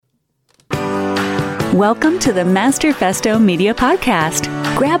Welcome to the Master Festo Media Podcast.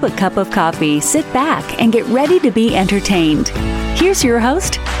 Grab a cup of coffee, sit back, and get ready to be entertained. Here's your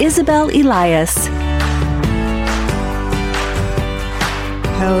host, Isabel Elias.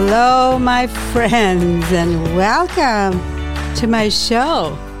 Hello, my friends, and welcome to my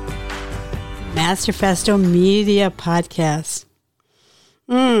show, Master Festo Media Podcast.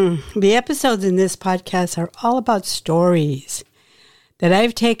 The episodes in this podcast are all about stories that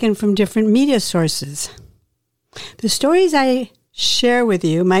I've taken from different media sources. The stories I share with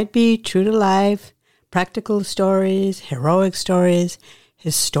you might be true to life, practical stories, heroic stories,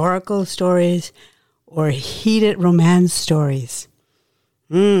 historical stories, or heated romance stories.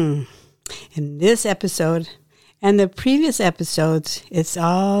 In this episode and the previous episodes, it's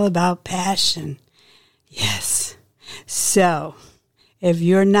all about passion. Yes. So, if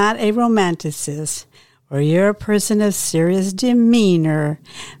you're not a romanticist, or you're a person of serious demeanor,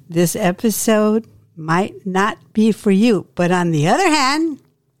 this episode might not be for you. But on the other hand,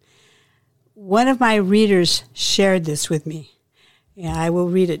 one of my readers shared this with me. And I will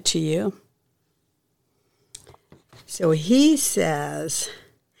read it to you. So he says,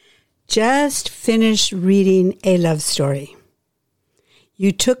 just finished reading a love story.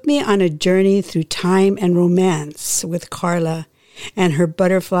 You took me on a journey through time and romance with Carla and her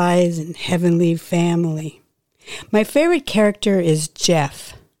butterflies and heavenly family. My favorite character is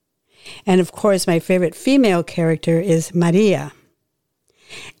Jeff. And of course, my favorite female character is Maria.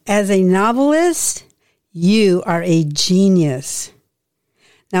 As a novelist, you are a genius.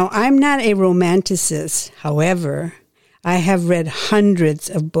 Now, I'm not a romanticist. However, I have read hundreds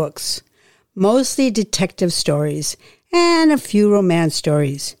of books, mostly detective stories and a few romance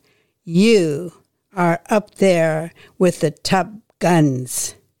stories. You are up there with the top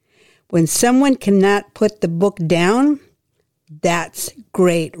guns. When someone cannot put the book down, that's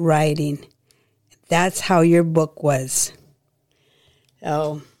great writing. That's how your book was.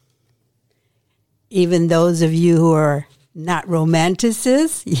 So, even those of you who are not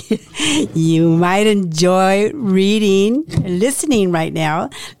romanticists, you might enjoy listening right now,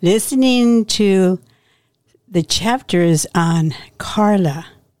 listening to the chapters on Carla,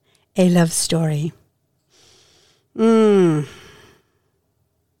 a love story.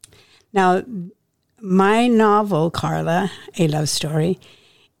 Now, my novel, Carla, a love story,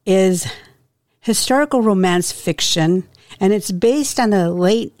 is historical romance fiction, and it's based on the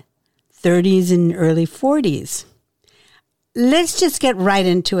late 30s and early 40s. Let's just get right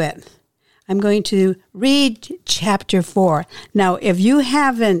into it. I'm going to read chapter 4. Now, if you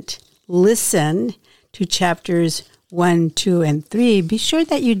haven't listened to chapters 1, 2, and 3, be sure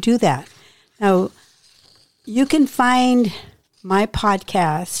that you do that. Now, you can find my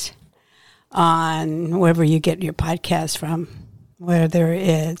podcast on wherever you get your podcast from, whether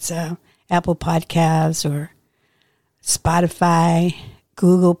it's Apple Podcasts or Spotify,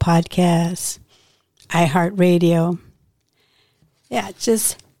 Google Podcasts, iHeartRadio. Yeah,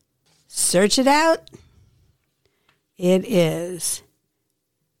 just search it out. It is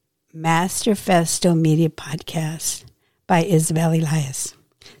Master Festo Media Podcast by Isabel Elias.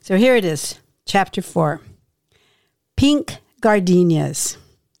 So here it is, Chapter 4, Pink Gardenias.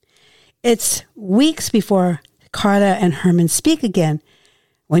 It's weeks before Carla and Herman speak again.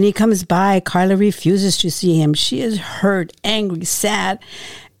 When he comes by, Carla refuses to see him. She is hurt, angry, sad,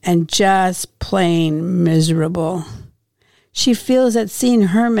 and just plain miserable. She feels that seeing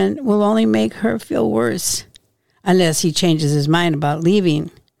Herman will only make her feel worse, unless he changes his mind about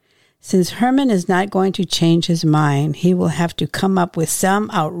leaving. Since Herman is not going to change his mind, he will have to come up with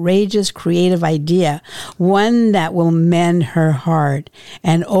some outrageous creative idea, one that will mend her heart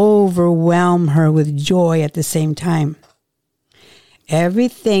and overwhelm her with joy at the same time.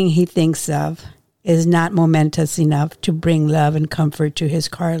 Everything he thinks of is not momentous enough to bring love and comfort to his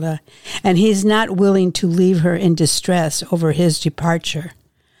Carla, and he's not willing to leave her in distress over his departure.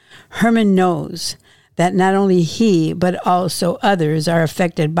 Herman knows that not only he, but also others are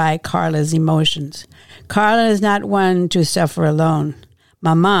affected by Carla's emotions. Carla is not one to suffer alone.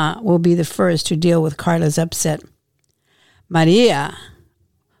 Mama will be the first to deal with Carla's upset. Maria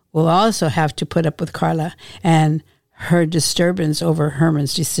will also have to put up with Carla and her disturbance over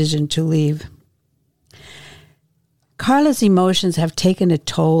Herman's decision to leave. Carla's emotions have taken a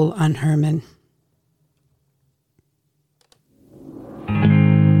toll on Herman.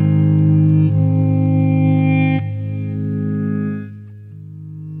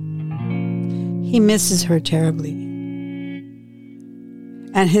 He misses her terribly.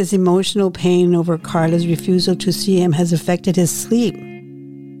 And his emotional pain over Carla's refusal to see him has affected his sleep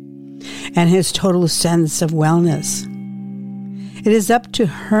and his total sense of wellness. It is up to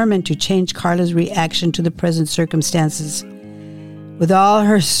Herman to change Carla's reaction to the present circumstances. With all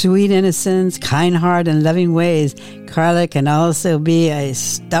her sweet innocence, kind heart, and loving ways, Carla can also be a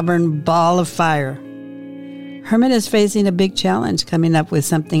stubborn ball of fire. Herman is facing a big challenge, coming up with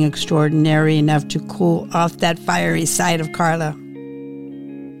something extraordinary enough to cool off that fiery side of Carla.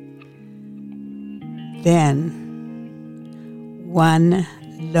 Then, one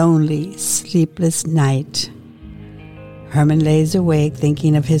lonely, sleepless night, Herman lays awake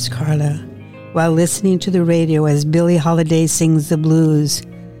thinking of his Carla while listening to the radio as Billie Holiday sings the blues.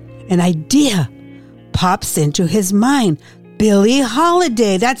 An idea pops into his mind. Billie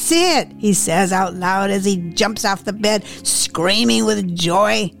Holiday, that's it, he says out loud as he jumps off the bed, screaming with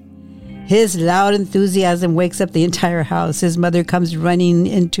joy. His loud enthusiasm wakes up the entire house. His mother comes running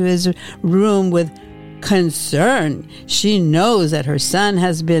into his room with concern. She knows that her son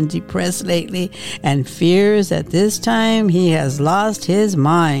has been depressed lately and fears that this time he has lost his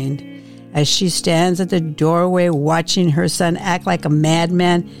mind. As she stands at the doorway watching her son act like a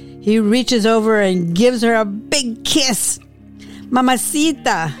madman, he reaches over and gives her a big kiss.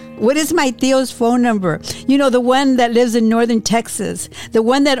 Mamacita, what is my Theo's phone number? You know, the one that lives in northern Texas, the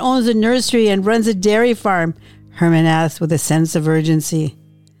one that owns a nursery and runs a dairy farm, Herman asked with a sense of urgency.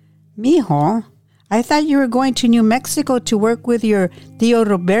 Mijo, I thought you were going to New Mexico to work with your Tío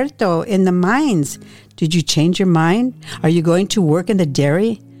Roberto in the mines. Did you change your mind? Are you going to work in the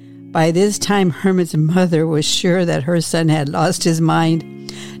dairy? By this time, Herman's mother was sure that her son had lost his mind.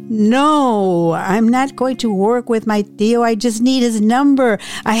 No, I'm not going to work with my Tío. I just need his number.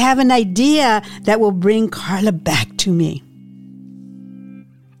 I have an idea that will bring Carla back to me.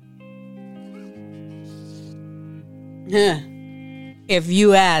 If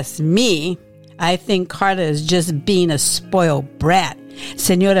you ask me, I think Carla is just being a spoiled brat.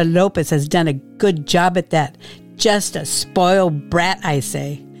 Senora Lopez has done a good job at that. Just a spoiled brat, I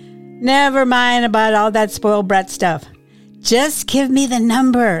say. Never mind about all that spoiled brat stuff. Just give me the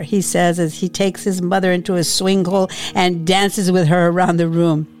number, he says as he takes his mother into a swing hole and dances with her around the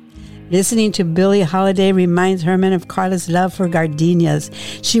room. Listening to Billie Holiday reminds Herman of Carla's love for gardenias.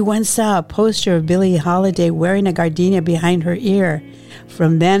 She once saw a poster of Billie Holiday wearing a gardenia behind her ear.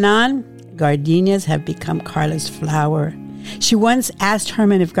 From then on, gardenias have become Carla's flower. She once asked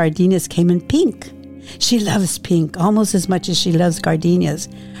Herman if gardenias came in pink. She loves pink almost as much as she loves gardenias.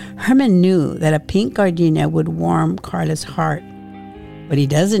 Herman knew that a pink gardenia would warm Carla's heart. What he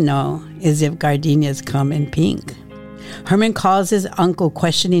doesn't know is if gardenias come in pink. Herman calls his uncle,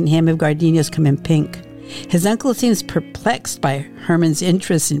 questioning him if gardenias come in pink. His uncle seems perplexed by Herman's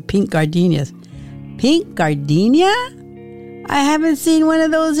interest in pink gardenias. Pink gardenia? I haven't seen one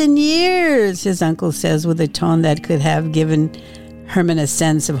of those in years, his uncle says with a tone that could have given Herman a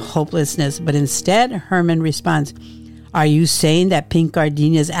sense of hopelessness, but instead Herman responds, Are you saying that pink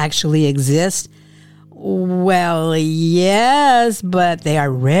gardenias actually exist? Well, yes, but they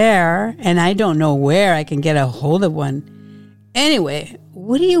are rare, and I don't know where I can get a hold of one. Anyway,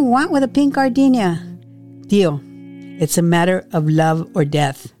 what do you want with a pink gardenia? Deal. It's a matter of love or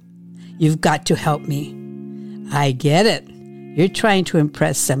death. You've got to help me. I get it. You're trying to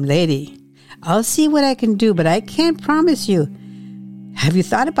impress some lady. I'll see what I can do, but I can't promise you. Have you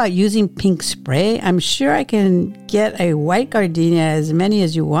thought about using pink spray? I'm sure I can get a white gardenia, as many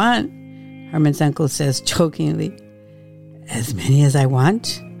as you want, Herman's uncle says jokingly. As many as I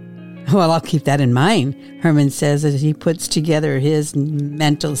want? Well, I'll keep that in mind, Herman says as he puts together his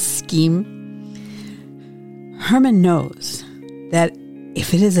mental scheme. Herman knows that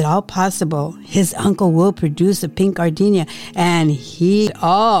if it is at all possible, his uncle will produce a pink gardenia, and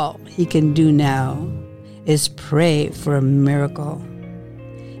all he can do now is pray for a miracle.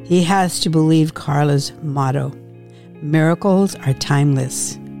 He has to believe Carla's motto, miracles are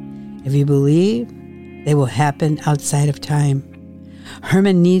timeless. If you believe, they will happen outside of time.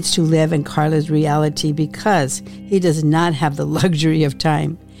 Herman needs to live in Carla's reality because he does not have the luxury of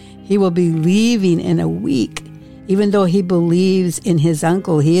time. He will be leaving in a week. Even though he believes in his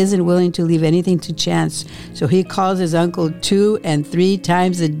uncle, he isn't willing to leave anything to chance, so he calls his uncle 2 and 3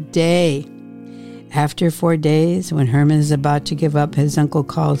 times a day. After 4 days, when Herman is about to give up, his uncle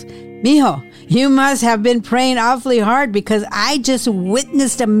calls, Mijo, you must have been praying awfully hard because I just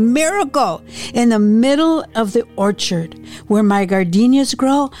witnessed a miracle. In the middle of the orchard where my gardenias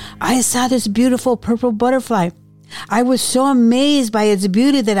grow, I saw this beautiful purple butterfly. I was so amazed by its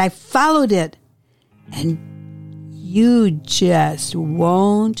beauty that I followed it. And you just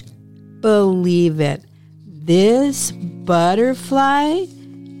won't believe it. This butterfly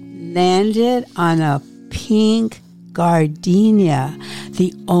landed on a pink gardenia,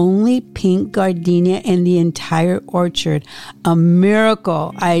 the only pink gardenia in the entire orchard. A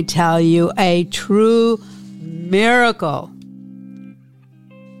miracle, I tell you, a true miracle.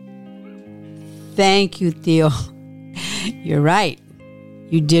 Thank you, Theo. You're right.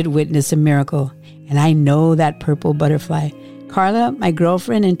 You did witness a miracle, and I know that purple butterfly. Carla, my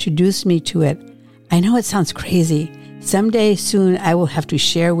girlfriend, introduced me to it. I know it sounds crazy. Someday soon I will have to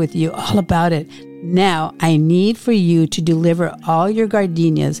share with you all about it. Now, I need for you to deliver all your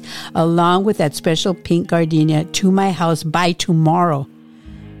gardenias along with that special pink gardenia to my house by tomorrow.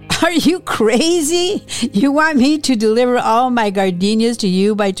 Are you crazy? You want me to deliver all my gardenias to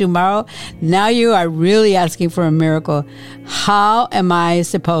you by tomorrow? Now you are really asking for a miracle. How am I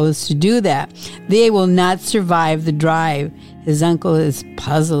supposed to do that? They will not survive the drive. His uncle is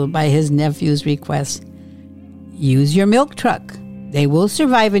puzzled by his nephew's request. Use your milk truck. They will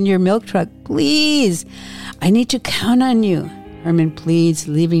survive in your milk truck. Please, I need to count on you. Herman pleads,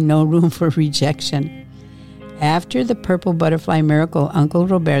 leaving no room for rejection. After the purple butterfly miracle, Uncle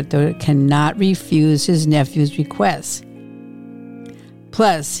Roberto cannot refuse his nephew's request.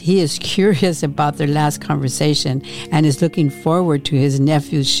 Plus, he is curious about their last conversation and is looking forward to his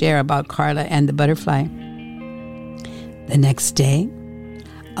nephew's share about Carla and the butterfly. The next day,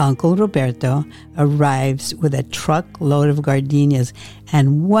 Uncle Roberto arrives with a truckload of gardenias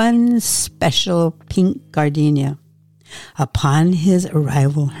and one special pink gardenia. Upon his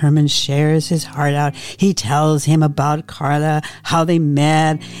arrival, Herman shares his heart out. He tells him about Carla, how they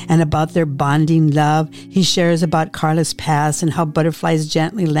met, and about their bonding love. He shares about Carla's past and how butterflies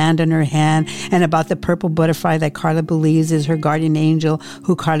gently land on her hand, and about the purple butterfly that Carla believes is her guardian angel,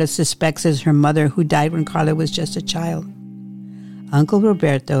 who Carla suspects is her mother, who died when Carla was just a child. Uncle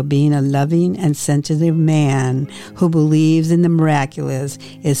Roberto, being a loving and sensitive man who believes in the miraculous,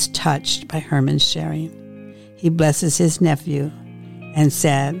 is touched by Herman's sharing. He blesses his nephew and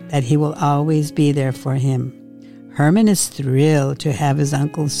said that he will always be there for him. Herman is thrilled to have his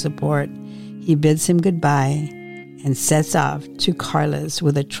uncle's support. He bids him goodbye and sets off to Carla's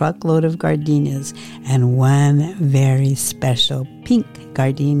with a truckload of gardenias and one very special pink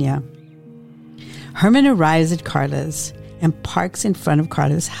gardenia. Herman arrives at Carla's and parks in front of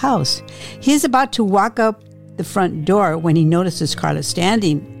Carla's house. He is about to walk up the front door when he notices Carla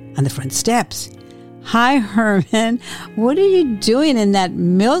standing on the front steps. Hi, Herman. What are you doing in that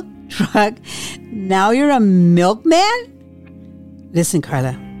milk truck? Now you're a milkman? Listen,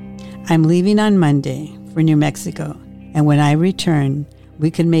 Carla, I'm leaving on Monday for New Mexico, and when I return,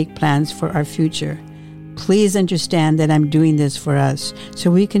 we can make plans for our future. Please understand that I'm doing this for us, so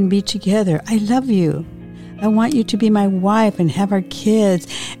we can be together. I love you. I want you to be my wife and have our kids,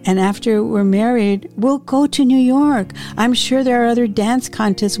 and after we're married, we'll go to New York. I'm sure there are other dance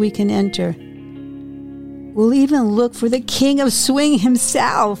contests we can enter. We'll even look for the king of swing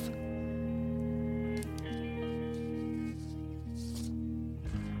himself.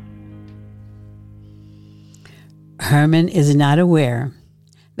 Herman is not aware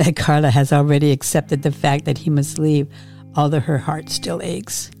that Carla has already accepted the fact that he must leave, although her heart still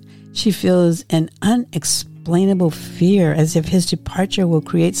aches. She feels an unexplainable fear, as if his departure will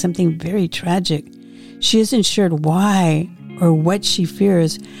create something very tragic. She isn't sure why or what she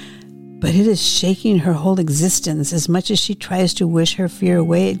fears, but it is shaking her whole existence. As much as she tries to wish her fear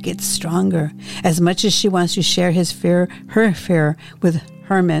away, it gets stronger. As much as she wants to share her fear with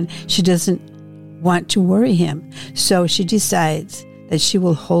Herman, she doesn't want to worry him. So she decides that she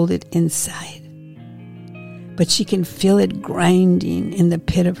will hold it inside. But she can feel it grinding in the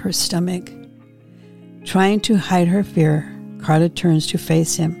pit of her stomach. Trying to hide her fear, Carla turns to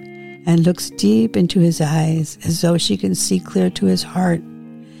face him and looks deep into his eyes, as though she can see clear to his heart.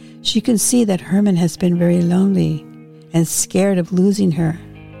 She can see that Herman has been very lonely and scared of losing her.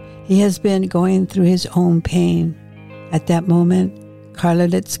 He has been going through his own pain. At that moment, Carla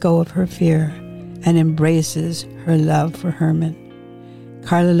lets go of her fear and embraces her love for Herman.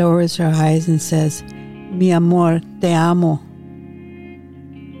 Carla lowers her eyes and says, "Mi amor, te amo.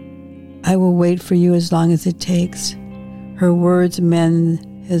 I will wait for you as long as it takes." Her words mend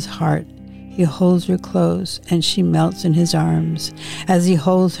his heart. He holds her close, and she melts in his arms. As he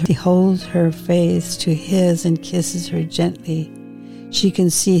holds her face to his and kisses her gently, she can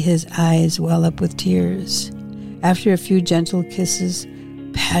see his eyes well up with tears. After a few gentle kisses,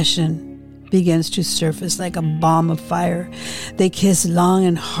 passion begins to surface like a bomb of fire. They kiss long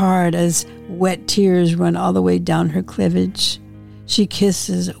and hard as wet tears run all the way down her cleavage. She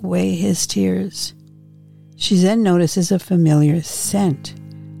kisses away his tears. She then notices a familiar scent.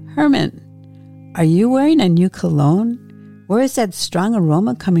 "Herman, are you wearing a new cologne? Where is that strong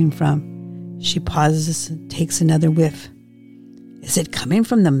aroma coming from?" She pauses and takes another whiff. Is it coming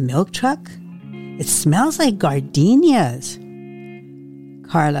from the milk truck? It smells like gardenias.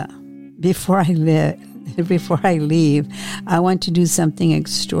 Carla, before I leave, I want to do something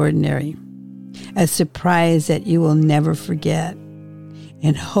extraordinary. A surprise that you will never forget,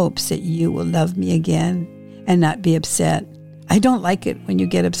 in hopes that you will love me again and not be upset. I don't like it when you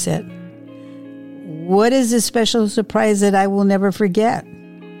get upset. What is this special surprise that I will never forget?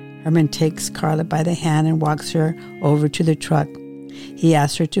 Herman takes Carla by the hand and walks her over to the truck. He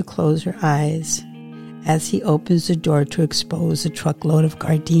asks her to close her eyes as he opens the door to expose a truckload of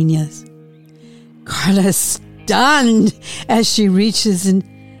gardenias. Carla is stunned as she reaches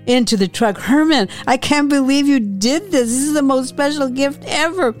into the truck. Herman, I can't believe you did this. This is the most special gift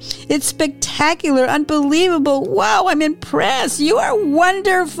ever. It's spectacular, unbelievable. Wow, I'm impressed. You are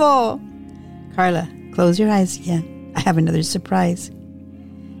wonderful. Carla, close your eyes again. I have another surprise,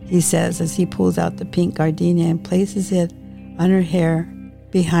 he says as he pulls out the pink gardenia and places it on her hair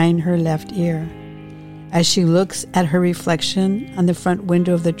behind her left ear. As she looks at her reflection on the front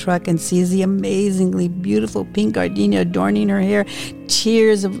window of the truck and sees the amazingly beautiful pink gardenia adorning her hair,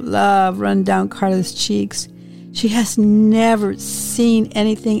 tears of love run down Carla's cheeks. She has never seen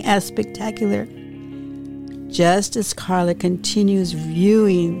anything as spectacular. Just as Carla continues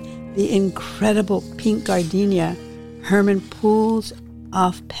viewing the incredible pink gardenia, Herman pulls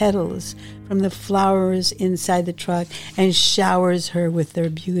off petals from the flowers inside the truck and showers her with their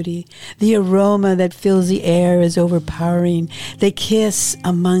beauty. The aroma that fills the air is overpowering. They kiss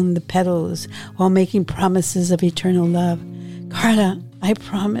among the petals while making promises of eternal love. Carla, I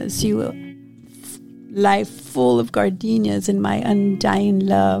promise you a life full of gardenias and my undying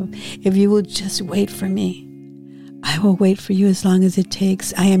love if you will just wait for me. I will wait for you as long as it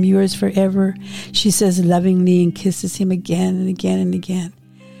takes. I am yours forever, she says lovingly and kisses him again and again and again.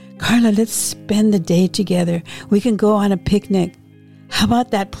 Carla, let's spend the day together. We can go on a picnic. How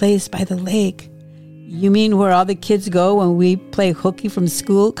about that place by the lake? You mean where all the kids go when we play hooky from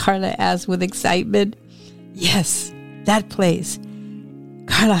school? Carla asks with excitement. Yes, that place.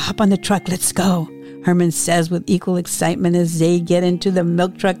 Carla, hop on the truck. Let's go, Herman says with equal excitement as they get into the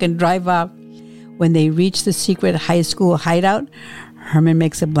milk truck and drive off. When they reach the secret high school hideout, Herman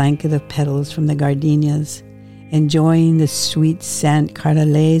makes a blanket of petals from the gardenias. Enjoying the sweet scent, Carla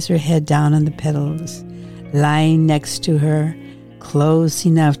lays her head down on the petals. Lying next to her, close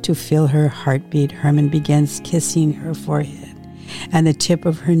enough to feel her heartbeat, Herman begins kissing her forehead and the tip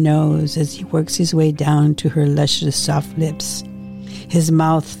of her nose as he works his way down to her luscious soft lips. His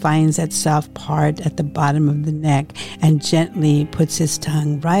mouth finds that soft part at the bottom of the neck and gently puts his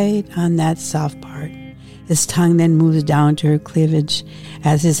tongue right on that soft part. His tongue then moves down to her cleavage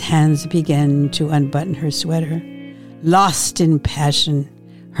as his hands begin to unbutton her sweater. Lost in passion,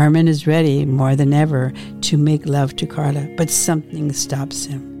 Herman is ready more than ever to make love to Carla, but something stops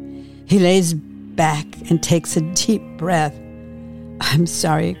him. He lays back and takes a deep breath. I'm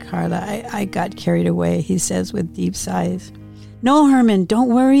sorry, Carla. I got carried away, he says with deep sighs. No, Herman, don't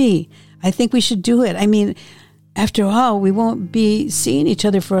worry. I think we should do it. I mean, after all, we won't be seeing each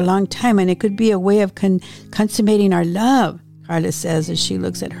other for a long time, and it could be a way of consummating our love, Carla says as she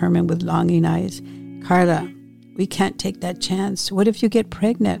looks at Herman with longing eyes. Carla, we can't take that chance. What if you get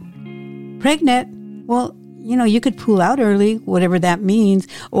pregnant? Pregnant? Well, you could pull out early, whatever that means,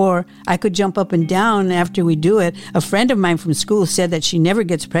 or I could jump up and down after we do it. A friend of mine from school said that she never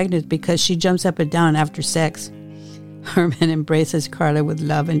gets pregnant because she jumps up and down after sex. Herman embraces Carla with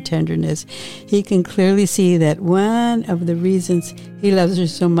love and tenderness. He can clearly see that one of the reasons he loves her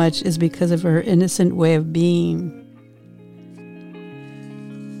so much is because of her innocent way of being.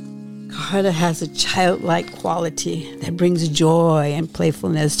 Carla has a childlike quality that brings joy and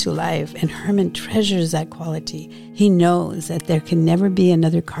playfulness to life, and Herman treasures that quality. He knows that there can never be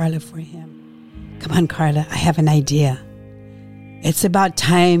another Carla for him. Come on, Carla, I have an idea. It's about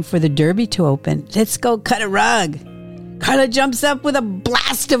time for the derby to open. Let's go cut a rug. Carla jumps up with a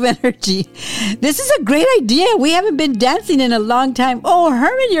blast of energy. This is a great idea. We haven't been dancing in a long time. Oh,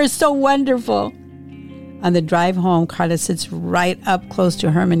 Herman, you're so wonderful. On the drive home, Carla sits right up close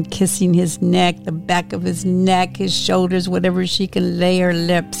to Herman, kissing his neck, the back of his neck, his shoulders, whatever she can lay her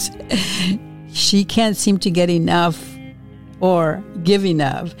lips. She can't seem to get enough or give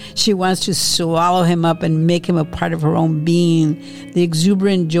enough. She wants to swallow him up and make him a part of her own being. The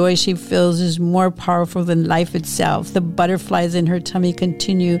exuberant joy she feels is more powerful than life itself. The butterflies in her tummy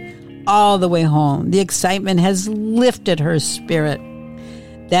continue all the way home. The excitement has lifted her spirit.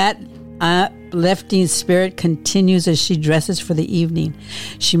 That uplifting spirit continues as she dresses for the evening.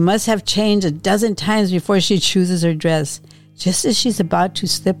 She must have changed a dozen times before she chooses her dress. Just as she's about to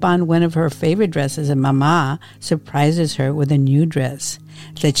slip on one of her favorite dresses, and Mama surprises her with a new dress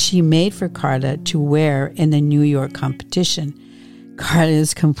that she made for Carla to wear in the New York competition. Carla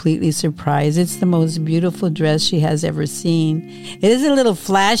is completely surprised. It's the most beautiful dress she has ever seen. It is a little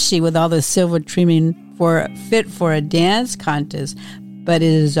flashy with all the silver trimming fit for a dance contest, but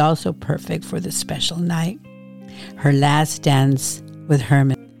it is also perfect for the special night. Her last dance with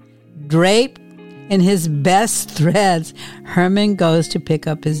Herman. Draped in his best threads, Herman goes to pick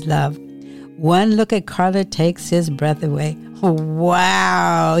up his love. One look at Carla takes his breath away.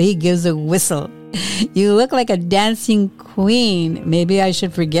 Wow, he gives a whistle. You look like a dancing queen. Maybe I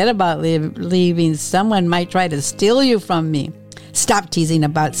should forget about leaving. Someone might try to steal you from me. Stop teasing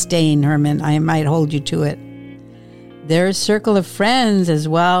about staying, Herman. I might hold you to it. Their circle of friends, as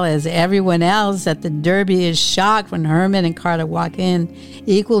well as everyone else at the Derby, is shocked when Herman and Carla walk in.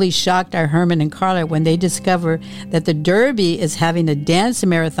 Equally shocked are Herman and Carla when they discover that the Derby is having a dance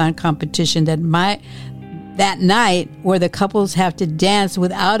marathon competition that night where the couples have to dance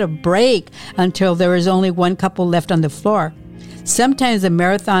without a break until there is only one couple left on the floor. Sometimes the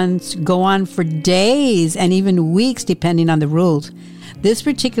marathons go on for days and even weeks depending on the rules. This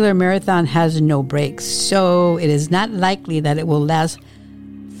particular marathon has no breaks, so it is not likely that it will last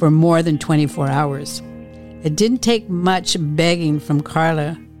for more than 24 hours. It didn't take much begging from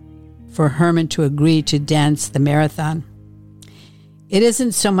Carla for Herman to agree to dance the marathon. It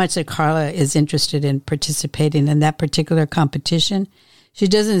isn't so much that Carla is interested in participating in that particular competition. She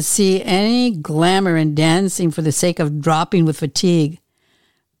doesn't see any glamour in dancing for the sake of dropping with fatigue.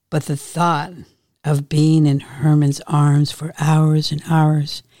 But the thought of being in Herman's arms for hours and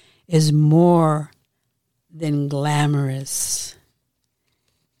hours is more than glamorous.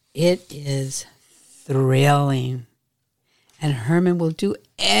 It is thrilling. And Herman will do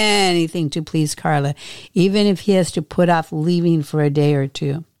anything to please Carla, even if he has to put off leaving for a day or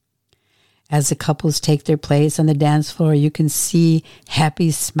two. As the couples take their place on the dance floor, you can see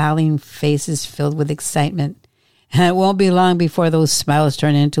happy, smiling faces filled with excitement. And it won't be long before those smiles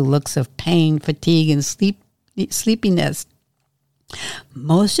turn into looks of pain, fatigue, and sleepiness.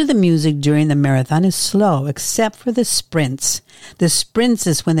 Most of the music during the marathon is slow, except for the sprints. The sprints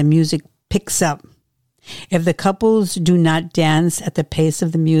is when the music picks up. If the couples do not dance at the pace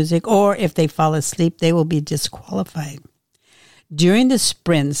of the music, or if they fall asleep, they will be disqualified. During the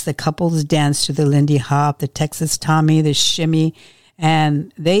sprints, the couples dance to the Lindy Hop, the Texas Tommy, the Shimmy,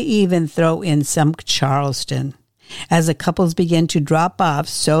 and they even throw in some Charleston. As the couples begin to drop off,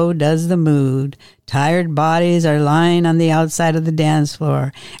 so does the mood. Tired bodies are lying on the outside of the dance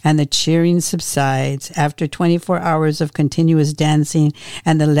floor, and the cheering subsides. After 24 hours of continuous dancing,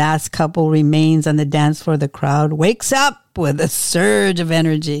 and the last couple remains on the dance floor, the crowd wakes up with a surge of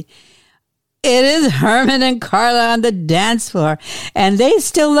energy. It is Herman and Carla on the dance floor, and they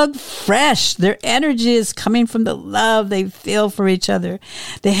still look fresh. Their energy is coming from the love they feel for each other.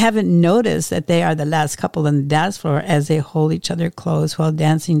 They haven't noticed that they are the last couple on the dance floor as they hold each other close while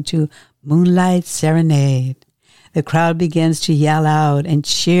dancing to Moonlight Serenade. The crowd begins to yell out and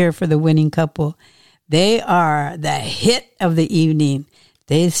cheer for the winning couple. They are the hit of the evening.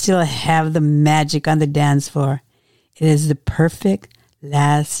 They still have the magic on the dance floor. It is the perfect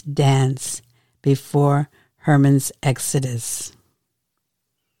last dance before Herman's exodus.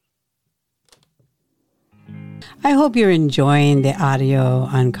 I hope you're enjoying the audio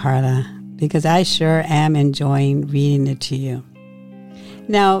on Carla, because I sure am enjoying reading it to you.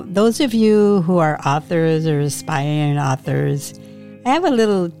 Now, those of you who are authors or aspiring authors, I have a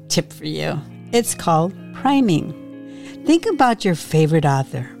little tip for you. It's called priming. Think about your favorite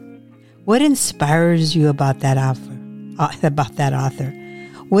author. What inspires you about that author?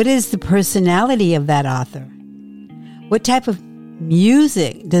 What is the personality of that author? What type of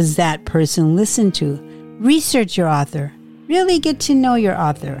music does that person listen to? Research your author. Really get to know your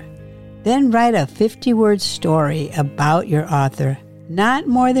author. Then write a 50-word story about your author. Not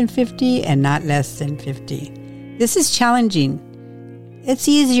more than 50 and not less than 50. This is challenging. It's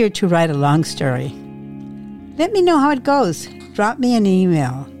easier to write a long story. Let me know how it goes. Drop me an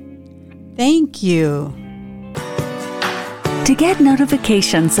email. Thank you. To get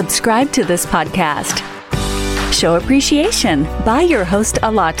notifications, subscribe to this podcast. Show appreciation. Buy your host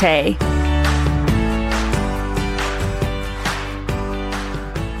a latte.